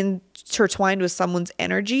or intertwined with someone's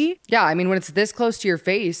energy. Yeah, I mean, when it's this close to your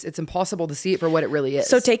face, it's impossible to see it for what it really is.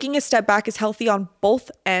 So taking a step back is healthy on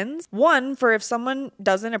both ends. One, for if someone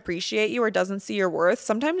doesn't appreciate you or doesn't see your worth,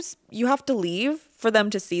 sometimes you have to leave for them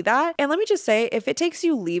to see that. And let me just say, if it takes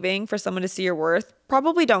you leaving for someone to see your worth,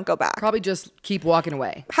 probably don't go back. Probably just keep walking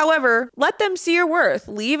away. However, let them see your worth.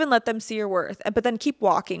 Leave and let them see your worth. But then keep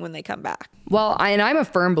walking when they come back. Well, I'm a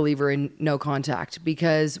firm believer in no contact,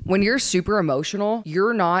 because when you're super emotional,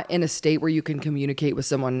 you're not in a state where you can communicate with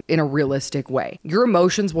someone in a realistic way. Your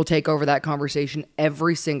emotions will take over that conversation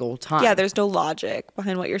every single time. Yeah, there's no logic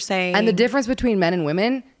behind what you're saying. And the difference between men and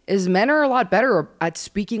women is men are a lot better at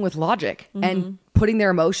speaking with logic and putting their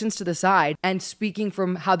emotions to the side and speaking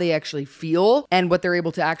from how they actually feel and what they're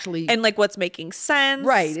able to actually and like what's making sense.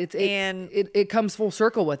 Right. It comes full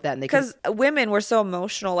circle with that. Because women, we're so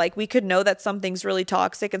emotional. Like we could know that something's really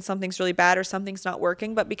toxic and something's really bad or something's not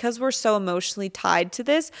working. But because we're so emotionally tied to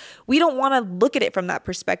this, we don't want to look at it from that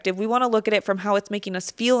perspective. We want to look at it from how it's making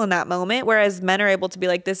us feel in that moment. Whereas men are able to be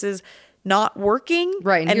like, this is not working.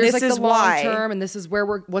 Right. And this here's like is the why. long term, and this is where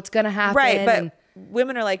what's going to happen. Right. But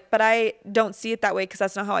women are like, but I don't see it that way because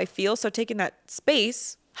that's not how I feel. So taking that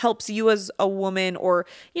space helps you as a woman, or,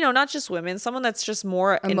 you know, not just women, someone that's just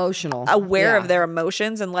more emotional, aware of their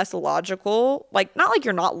emotions and less logical. Like, not like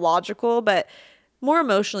you're not logical, but more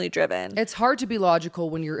emotionally driven. It's hard to be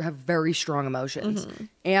logical when you have very strong emotions.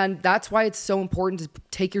 And that's why it's so important to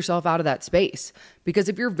take yourself out of that space. Because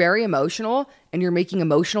if you're very emotional and you're making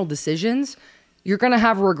emotional decisions, you're going to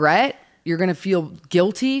have regret. You're going to feel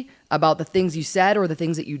guilty about the things you said or the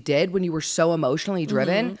things that you did when you were so emotionally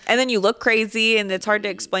driven. And then you look crazy, and it's hard to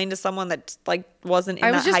explain to someone that like wasn't in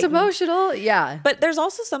I that was just heightened. emotional. Yeah. But there's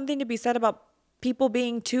also something to be said about people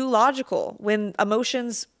being too logical when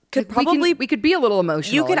emotions could probably we could be a little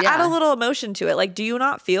emotional. you could yeah. add a little emotion to it. Like, do you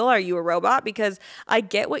not feel, are you a robot? Because I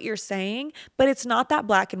get what you're saying, but it's not that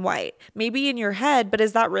black and white. Maybe in your head, but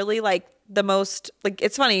is that really like the most, like,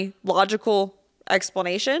 it's funny, logical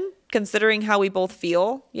explanation? considering how we both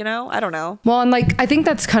feel, you know? I don't know. Well, and like, I think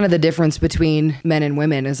that's kind of the difference between men and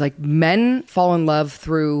women is like men fall in love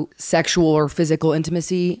through sexual or physical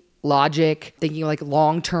intimacy, logic, thinking like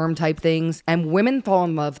long-term type things. And women fall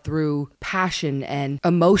in love through passion and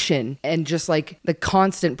emotion and just like the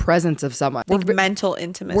constant presence of someone. Like mental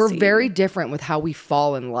intimacy. We're very different with how we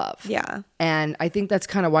fall in love. Yeah. And I think that's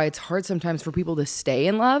kind of why it's hard sometimes for people to stay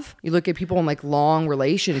in love. You look at people in like long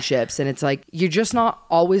relationships and it's like, you're just not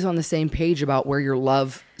always on the same page about where your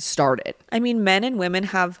love started. I mean, men and women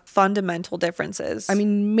have fundamental differences. I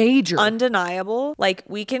mean, major. Undeniable. Like,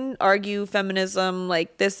 we can argue feminism,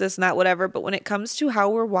 like this, and that, whatever. But when it comes to how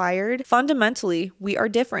we're wired, fundamentally, we are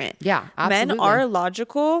different. Yeah, absolutely. Men are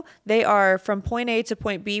logical. They are from point A to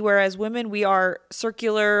point B, whereas women, we are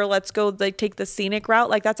circular. Let's go, like, take the scenic route.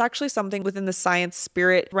 Like, that's actually something within the science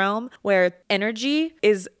spirit realm where energy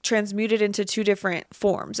is transmuted into two different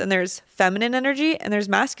forms. And there's feminine energy and there's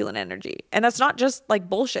masculine energy. And that's not just like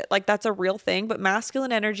bullshit. Like, that's a real thing. But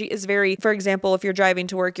masculine energy is very, for example, if you're driving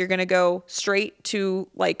to work, you're going to go straight to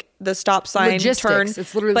like the stop sign, logistics. Turn.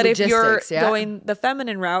 It's literally but logistics, if you're yeah. going the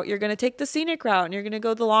feminine route, you're going to take the scenic route and you're going to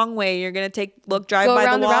go the long way. You're going to drive go by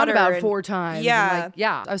around the water. Roundabout 4 times. Yeah. Like,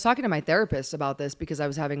 yeah. I was talking to my therapist about this because I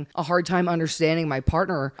was having a hard time understanding my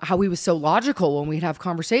partner, how he was so logical when we'd have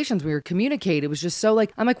conversations. We were communicate. It was just so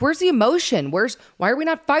like, I'm like, where's the emotion? Why are we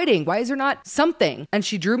not fighting? Why is there not something? And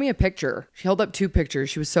she drew me a picture. She held up 2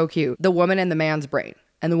 pictures. She was so cute. The woman and the man's brain.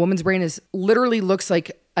 And the woman's brain is literally looks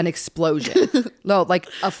like an explosion. No, like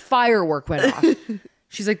a firework went off.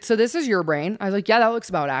 She's like, so this is your brain? I was like, yeah, that looks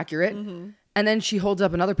about accurate. Mm-hmm. And then she holds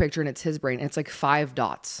up another picture and it's his brain. And it's like 5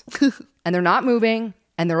 dots. And they're not moving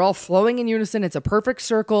and they're all flowing in unison. It's a perfect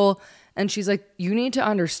circle. And she's like, you need to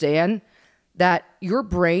understand that your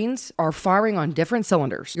brains are firing on different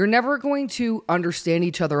cylinders. You're never going to understand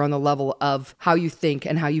each other on the level of how you think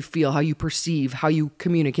and how you feel, how you perceive, how you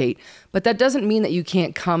communicate. But that doesn't mean that you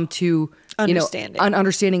can't come to an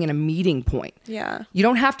understanding and a meeting point. Yeah. You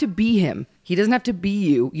don't have to be him. He doesn't have to be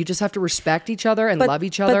you. You just have to respect each other and love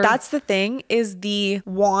each other. But that's the thing, is the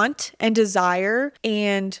want and desire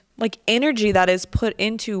and like energy that is put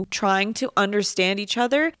into trying to understand each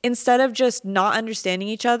other instead of just not understanding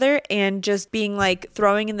each other and just being like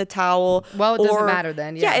throwing in the towel. Well, it doesn't matter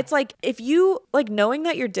then. Yeah. It's like if you like knowing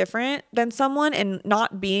that you're different than someone and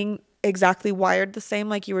not being exactly wired the same,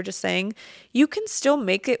 like you were just saying, you can still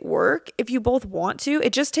make it work if you both want to.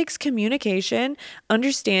 It just takes communication,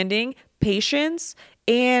 understanding, patience,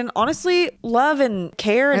 and honestly, love and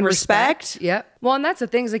care and respect. Yeah. Well, and that's the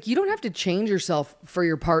thing is like, you don't have to change yourself for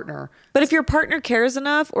your partner. But if your partner cares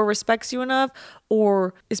enough or respects you enough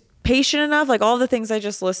or is patient enough, like all the things I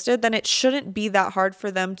just listed, then it shouldn't be that hard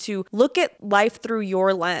for them to look at life through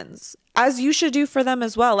your lens, as you should do for them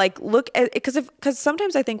as well. Like look at it, because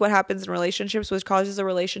sometimes I think what happens in relationships, which causes a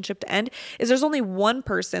relationship to end, is there's only one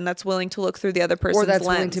person that's willing to look through the other person's lens. Or that's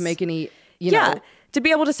willing to make any, you know. To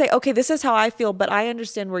be able to say, okay, this is how I feel, but I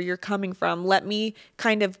understand where you're coming from. Let me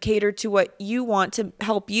kind of cater to what you want to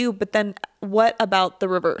help you. But then what about the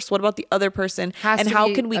reverse? What about the other person? And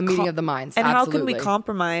how can we a meeting of the minds? And Absolutely. how can we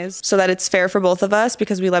compromise so that it's fair for both of us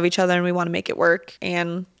because we love each other and we want to make it work?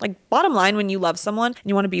 And like bottom line, when you love someone and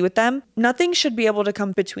you want to be with them, nothing should be able to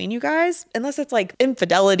come between you guys unless it's like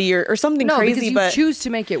infidelity or something crazy. But you choose to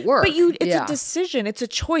make it work. But it's a decision. It's a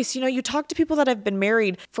choice. You know, you talk to people that have been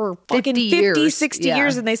married for fucking 50 years. 60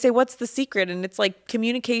 years and they say, what's the secret? And it's like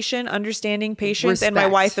communication, understanding, patience. Respect. And my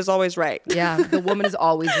wife is always right. Yeah, the woman is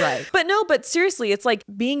always right. But seriously, it's like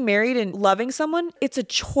being married and loving someone, it's a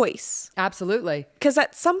choice. Absolutely. Because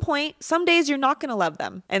at some point, some days you're not going to love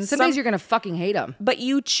them. And some days you're going to fucking hate them. But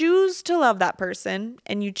you choose to love that person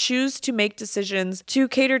and you choose to make decisions to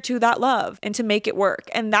cater to that love and to make it work.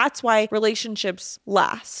 And that's why relationships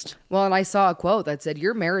last. Well, and I saw a quote that said,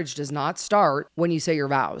 your marriage does not start when you say your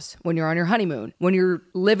vows, when you're on your honeymoon, when you're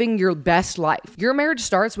living your best life. Your marriage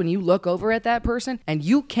starts when you look over at that person and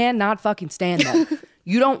you cannot fucking stand them.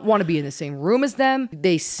 You don't want to be in the same room as them.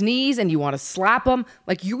 They sneeze and you want to slap them.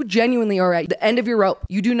 Like you genuinely are at the end of your rope.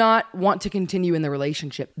 You do not want to continue in the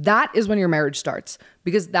relationship. That is when your marriage starts,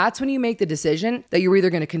 because that's when you make the decision that you're either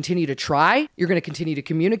going to continue to try, you're going to continue to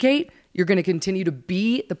communicate, you're going to continue to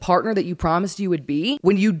be the partner that you promised you would be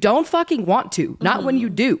when you don't fucking want to, not when you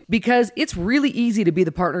do, because it's really easy to be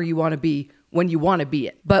the partner you want to be when you want to be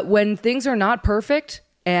it. But when things are not perfect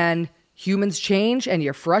and humans change and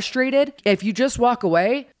you're frustrated. If you just walk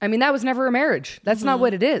away, I mean, that was never a marriage. That's not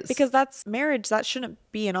what it is. Because that's marriage. That shouldn't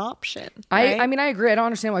be an option. I mean, I agree. I don't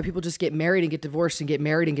understand why people just get married and get divorced and get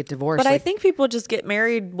married and get divorced. But I think people just get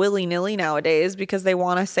married willy-nilly nowadays because they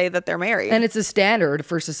want to say that they're married. And it's a standard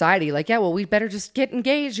for society. Like, yeah, well, we better just get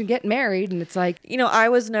engaged and get married. And it's like, you know,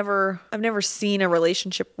 I've never seen a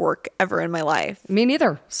relationship work ever in my life. me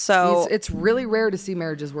neither. So it's really rare to see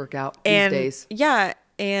marriages work out these days. Yeah.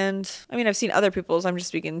 And I mean, I've seen other people's. I'm just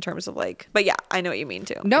speaking in terms of like, but yeah, I know what you mean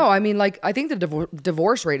too. No, I mean, like, I think the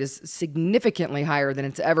divorce rate is significantly higher than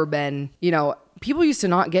it's ever been. You know, people used to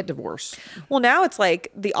not get divorced. Well, now it's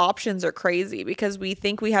like the options are crazy because we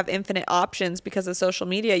think we have infinite options because of social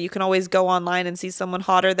media. You can always go online and see someone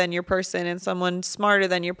hotter than your person and someone smarter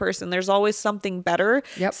than your person. There's always something better,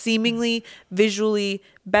 seemingly visually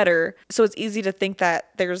better. So it's easy to think that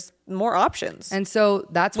there's more options. And so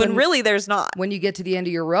that's when really there's not. When you get to the end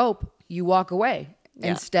of your rope, you walk away.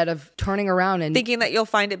 Instead of turning around and thinking that you'll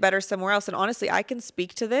find it better somewhere else. And honestly, I can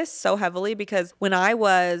speak to this so heavily because when I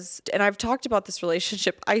was, and I've talked about this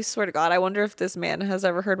relationship, I swear to God, I wonder if this man has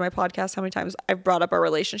ever heard my podcast, how many times I've brought up our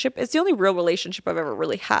relationship. It's the only real relationship I've ever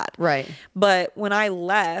really had. Right. But when I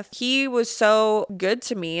left, he was so good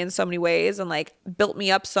to me in so many ways and like built me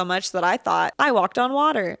up so much that I thought I walked on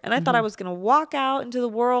water and I thought I was going to walk out into the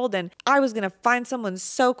world and I was going to find someone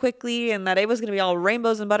so quickly and that it was going to be all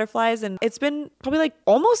rainbows and butterflies. And it's been probably like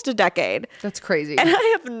almost a decade. That's crazy. And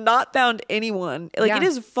I have not found anyone. Like it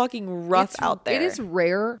is fucking rough out there. It is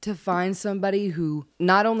rare to find somebody who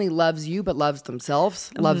not only loves you, but loves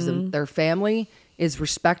themselves, loves their family, is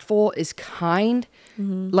respectful, is kind.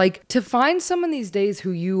 Like to find someone these days who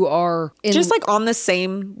you are just like on the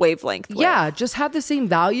same wavelength with. Yeah, just have the same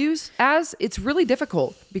values as, it's really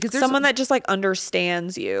difficult because there's someone that just like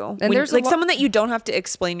understands you. And there's like someone that you don't have to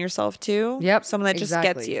explain yourself to. Yep. Someone that just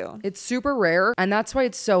gets you. It's super rare. And that's why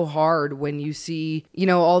it's so hard when you see, you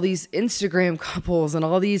know, all these Instagram couples and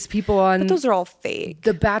all these people on. But those are all fake.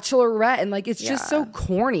 The Bachelorette. And like, it's just so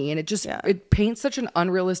corny. And it just, it paints such an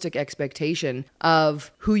unrealistic expectation of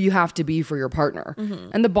who you have to be for your partner.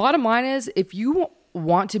 And the bottom line is, if you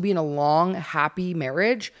want to be in a long, happy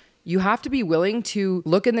marriage, you have to be willing to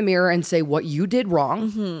look in the mirror and say what you did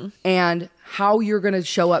wrong and how you're going to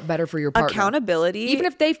show up better for your partner. Accountability. Even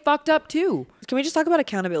if they fucked up too. Can we just talk about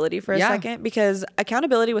accountability for a second? Because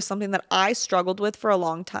accountability was something that I struggled with for a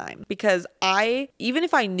long time. Because even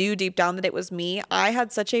if I knew deep down that it was me, I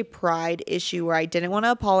had such a pride issue where I didn't want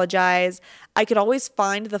to apologize. I could always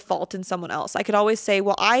find the fault in someone else. I could always say,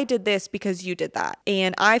 well, I did this because you did that.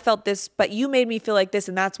 And I felt this, but you made me feel like this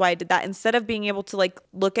and that's why I did that. Instead of being able to like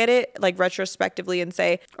look at it like retrospectively and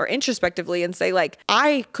say, or introspectively and say like,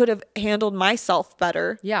 I could have handled myself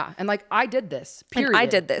better. Yeah. And like, I did this, period. And I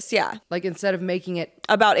did this. Yeah. Like instead of making it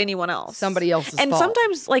about anyone else, somebody else's and fault.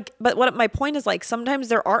 Sometimes like, but what my point is like, sometimes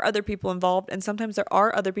there are other people involved and sometimes there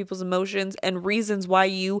are other people's emotions and reasons why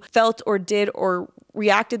you felt or did or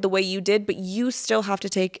reacted the way you did, but you still have to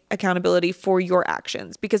take accountability for your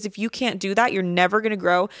actions, because if you can't do that, you're never going to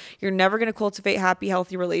grow. You're never going to cultivate happy,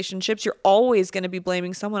 healthy relationships. You're always going to be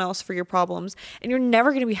blaming someone else for your problems and you're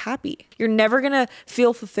never going to be happy. You're never going to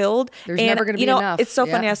feel fulfilled. There's never going to be enough. It's so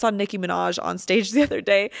funny. I saw Nicki Minaj on stage the other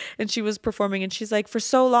day and she was performing and she's like, for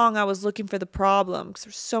so long I was looking for the problem because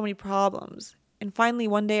there's so many problems. And finally,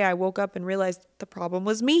 one day I woke up and realized the problem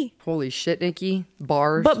was me. Holy shit, Nikki.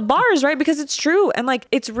 Bars. But bars, right? Because it's true. And like,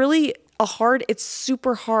 it's really it's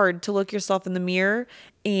super hard to look yourself in the mirror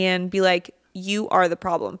and be like, you are the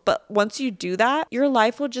problem. But once you do that, your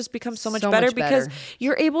life will just become so much better because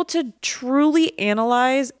you're able to truly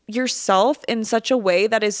analyze yourself in such a way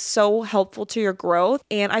that is so helpful to your growth.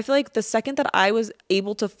 And I feel like the second that I was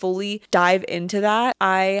able to fully dive into that,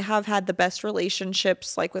 I have had the best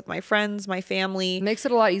relationships, like with my friends, my family. It makes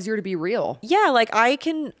it a lot easier to be real. Yeah, like I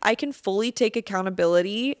can fully take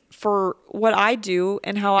accountability for what I do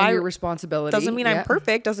and how your responsibility. Doesn't mean I'm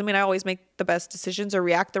perfect, doesn't mean I always make the best decisions or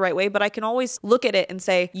react the right way, but I can always look at it and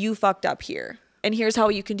say, you fucked up here. And here's how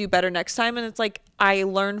you can do better next time. And it's like, I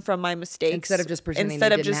learn from my mistakes. Instead of just pretending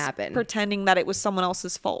that it didn't happen. Pretending that it was someone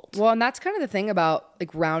else's fault. Well, and that's kind of the thing about like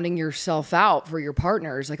rounding yourself out for your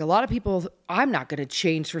partners. Like a lot of people, I'm not going to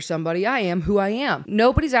change for somebody. I am who I am.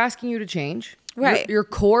 Nobody's asking you to change. Right. Your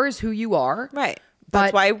core is who you are. Right.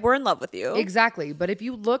 That's why we're in love with you. Exactly. But if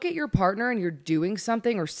you look at your partner and you're doing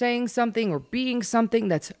something or saying something or being something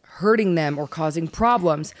that's hurting them or causing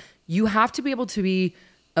problems, you have to be able to be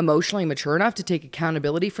emotionally mature enough to take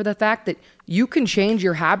accountability for the fact that you can change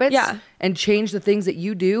your habits and change the things that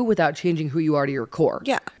you do without changing who you are to your core.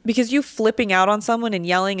 Yeah. Because you flipping out on someone and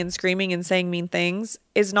yelling and screaming and saying mean things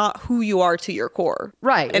is not who you are to your core.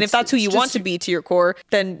 Right. And if that's who you want to be to your core,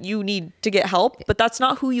 then you need to get help. But that's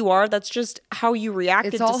not who you are. That's just how you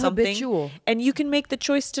reacted to something. Habitual. And you can make the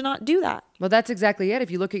choice to not do that. Well, that's exactly it.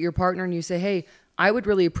 If you look at your partner and you say, hey, I would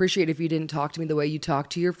really appreciate if you didn't talk to me the way you talk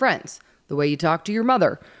to your friends, the way you talk to your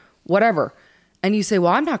mother, whatever. And you say,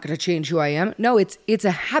 well, I'm not going to change who I am. No, it's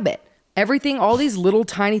a habit. Everything, all these little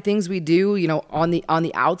tiny things we do, you know, on the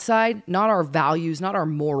outside, not our values, not our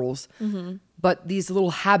morals, but these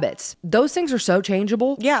little habits, those things are so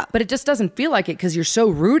changeable. Yeah. But it just doesn't feel like it because you're so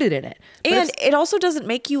rooted in it. And it also doesn't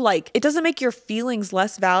make you it doesn't make your feelings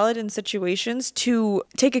less valid in situations to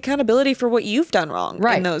take accountability for what you've done wrong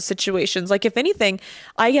in those situations. Like, if anything,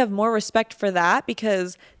 I have more respect for that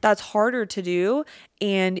because that's harder to do.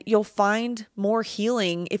 And you'll find more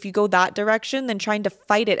healing if you go that direction than trying to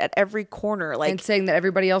fight it at every corner. And saying that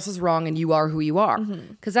everybody else is wrong and you are who you are.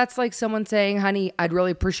 Because that's like someone saying, honey, I'd really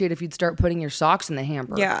appreciate if you'd start putting your socks in the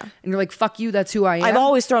hamper. Yeah. And you're like, fuck you, that's who I am. I've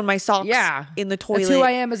always thrown my socks in the toilet. That's who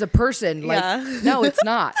I am as a person. Like, no, it's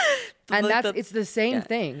not. And it's the same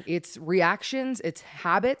thing. It's reactions, it's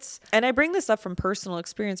habits. And I bring this up from personal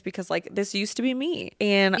experience because this used to be me.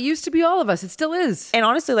 And it used to be all of us. It still is. And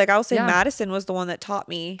honestly, I will say Madison was the one that taught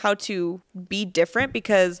me how to be different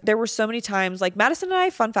because there were so many times, Madison and I,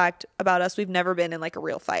 fun fact about us, we've never been in a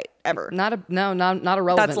real fight ever. Not a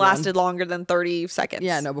relevant that's lasted longer than 30 seconds.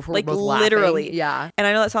 Yeah, no, before we're both literally. Laughing. Yeah. And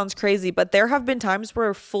I know that sounds crazy, but there have been times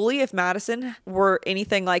where if Madison were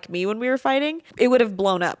anything like me when we were fighting, it would have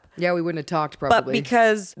blown up. Yeah, we wouldn't have talked probably. But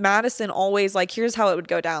because Madison always here's how it would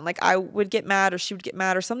go down. I would get mad or she would get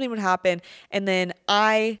mad or something would happen. And then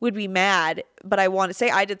I would be mad, but I want to say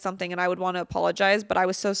I did something and I would want to apologize. But I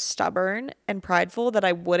was so stubborn and prideful that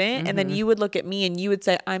I wouldn't. And then you would look at me and you would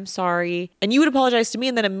say, I'm sorry. And you would apologize to me.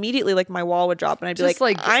 And then immediately my wall would drop and I'd be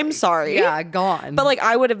like, I'm sorry. Yeah, gone. But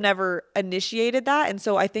I would have never initiated that. And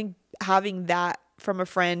so I think having that from a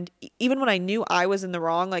friend, even when I knew I was in the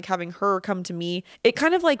wrong, having her come to me, it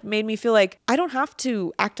kind of made me feel like I don't have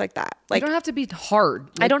to act like that. You don't have to be hard.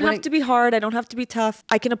 I don't have to be hard. I don't have to be tough.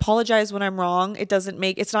 I can apologize when I'm wrong.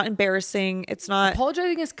 It's not embarrassing. It's not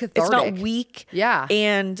apologizing is cathartic. It's not weak. Yeah.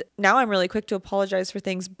 And now I'm really quick to apologize for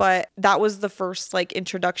things, but that was the first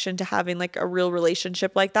introduction to having a real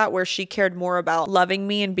relationship like that, where she cared more about loving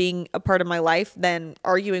me and being a part of my life than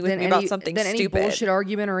arguing with me about something stupid. Any bullshit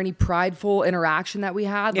argument or any prideful interaction that we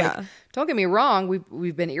had. Yeah. Don't get me wrong,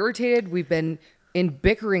 we've been irritated, we've been in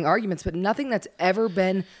bickering arguments, but nothing that's ever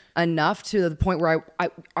been enough to the point where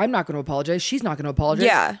I'm not going to apologize. She's not going to apologize.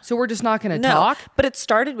 Yeah. So we're just not going to talk. But it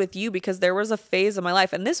started with you because there was a phase of my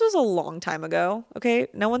life, and this was a long time ago. Okay.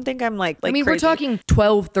 No one think I'm I mean, we're talking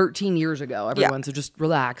 12, 13 years ago, everyone. So just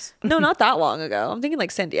relax. No, not that long ago. I'm thinking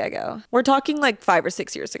San Diego. We're talking 5 or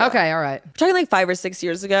 6 years ago. Okay. All right. We're talking 5 or 6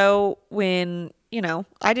 years ago when,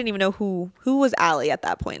 I didn't even know who was Allie at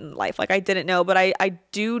that point in life. I didn't know, but I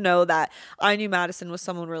do know that I knew Madison was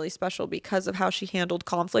someone really special because of how she handled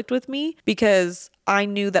conflict with me, because I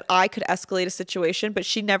knew that I could escalate a situation, but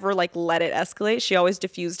she never let it escalate. She always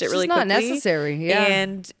diffused it really quickly. It's not necessary. Yeah.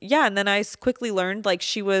 And then I quickly learned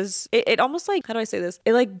she was, it almost how do I say this?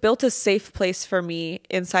 It built a safe place for me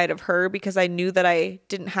inside of her because I knew that I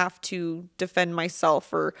didn't have to defend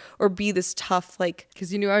myself or be this tough,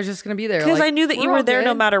 because you knew I was just going to be there. Because I knew that you were there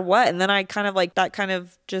no matter what. And then I kind of that kind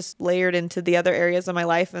of just layered into the other areas of my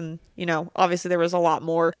life. And, obviously there was a lot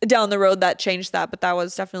more down the road that changed that, but that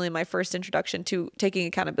was definitely my first introduction to taking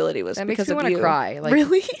accountability was because of you. That makes me want to cry.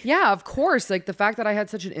 Really? Yeah, of course. The fact that I had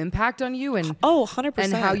such an impact on you and 100%.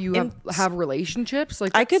 And how you have relationships.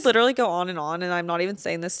 I could literally go on, and I'm not even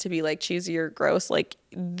saying this to be cheesy or gross.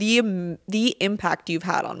 The impact you've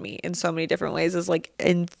had on me in so many different ways is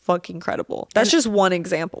fucking incredible. That's just one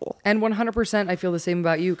example. And 100% I feel the same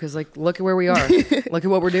about you because look at where we are. Look at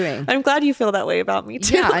what we're doing. I'm glad you feel that way about me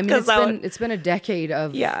too. Yeah, I mean it's been a decade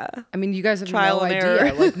of I mean you guys have trial no and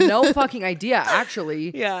idea. error. No fucking idea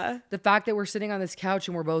actually. Yeah. The fact that we're sitting on this couch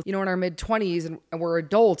and we're both, in our mid-20s and we're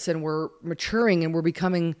adults and we're maturing and we're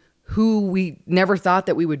becoming who we never thought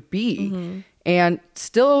that we would be. And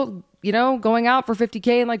still you know, going out for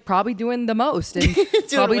 50K and like probably doing the most and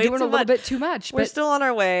probably way doing a too little much. bit too much. We're But still on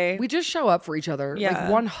our way. we just show up for each other Yeah.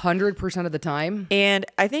 like 100% of the time. And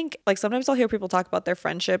I think like sometimes I'll hear people talk about their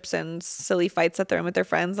friendships and silly fights that they're in with their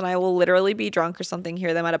friends, and I will literally be drunk or something,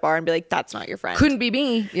 hear them at a bar and be like, that's not your friend. Couldn't be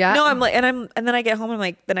me. Yeah. No, I'm like, and then I get home and I'm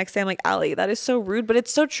like, the next day I'm like, Allie, that is so rude, but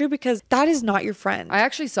it's so true because that is not your friend. I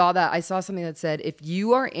actually saw that. I saw something that said if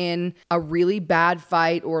you are in a really bad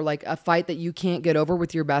fight or like a fight that you can't get over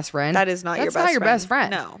with your best friend, That is not your that's best not your friend. best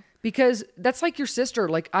friend. No. Because that's like your sister.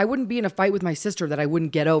 Like I wouldn't be in a fight with my sister that I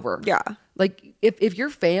wouldn't get over. Yeah. Like if you're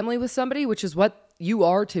family with somebody, which is what you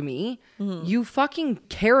are to me, you fucking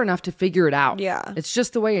care enough to figure it out. Yeah. It's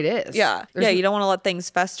just the way it is. Yeah. Yeah. You don't want to let things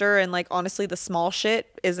fester. And like, honestly, the small shit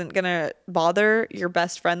isn't going to bother your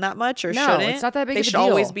best friend that much or No, shouldn't. it's not that big They of a should deal.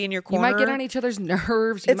 always be in your corner. You might get on each other's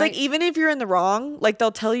nerves. You It's like, might even if you're in the wrong, like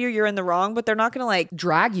they'll tell you you're in the wrong, but they're not going to like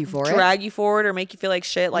drag you for it. drag you forward or make you feel like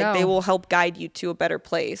shit. Like No. they will help guide you to a better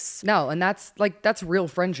place. No, and that's real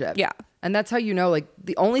friendship. Yeah. And that's how you know, like,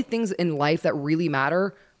 the only things in life that really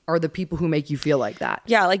matter are the people who make you feel like that.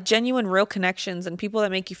 Yeah, like genuine, real connections and people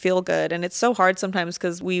that make you feel good. And it's so hard sometimes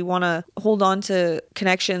because we want to hold on to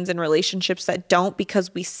connections and relationships that don't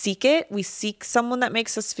because we seek it. We seek someone that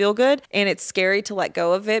makes us feel good. And it's scary to let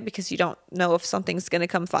go of it because you don't know if something's going to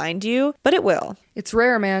come find you, but it will. It's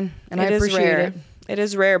rare, man. And I It is appreciate rare. it. It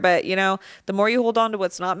is rare, but you know, the more you hold on to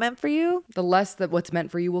what's not meant for you, The less that what's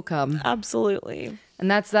meant for you will come. absolutely. And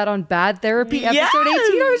that's that on Bad Therapy, episode Yes!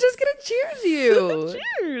 18. I was just going to cheers you.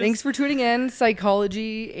 Cheers. Thanks for tuning in.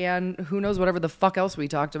 Psychology and who knows whatever the fuck else we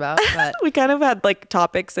talked about. But We kind of had like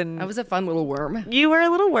topics and that was a fun little worm. you were a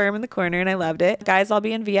little worm in the corner and I loved it. Guys, I'll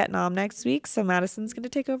be in Vietnam next week, so Madison's going to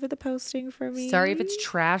take over the posting for me. Sorry if it's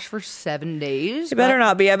trash for 7 days. It better but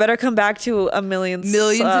not be. I better come back to a million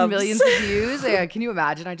millions and subs. millions of views. Yeah, can you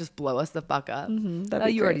imagine? I just blow us the fuck up. that'd No,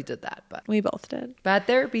 be you great. already did that. But We both did. Bad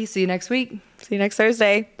Therapy. See you next week. See you next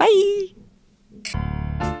Thursday. Bye.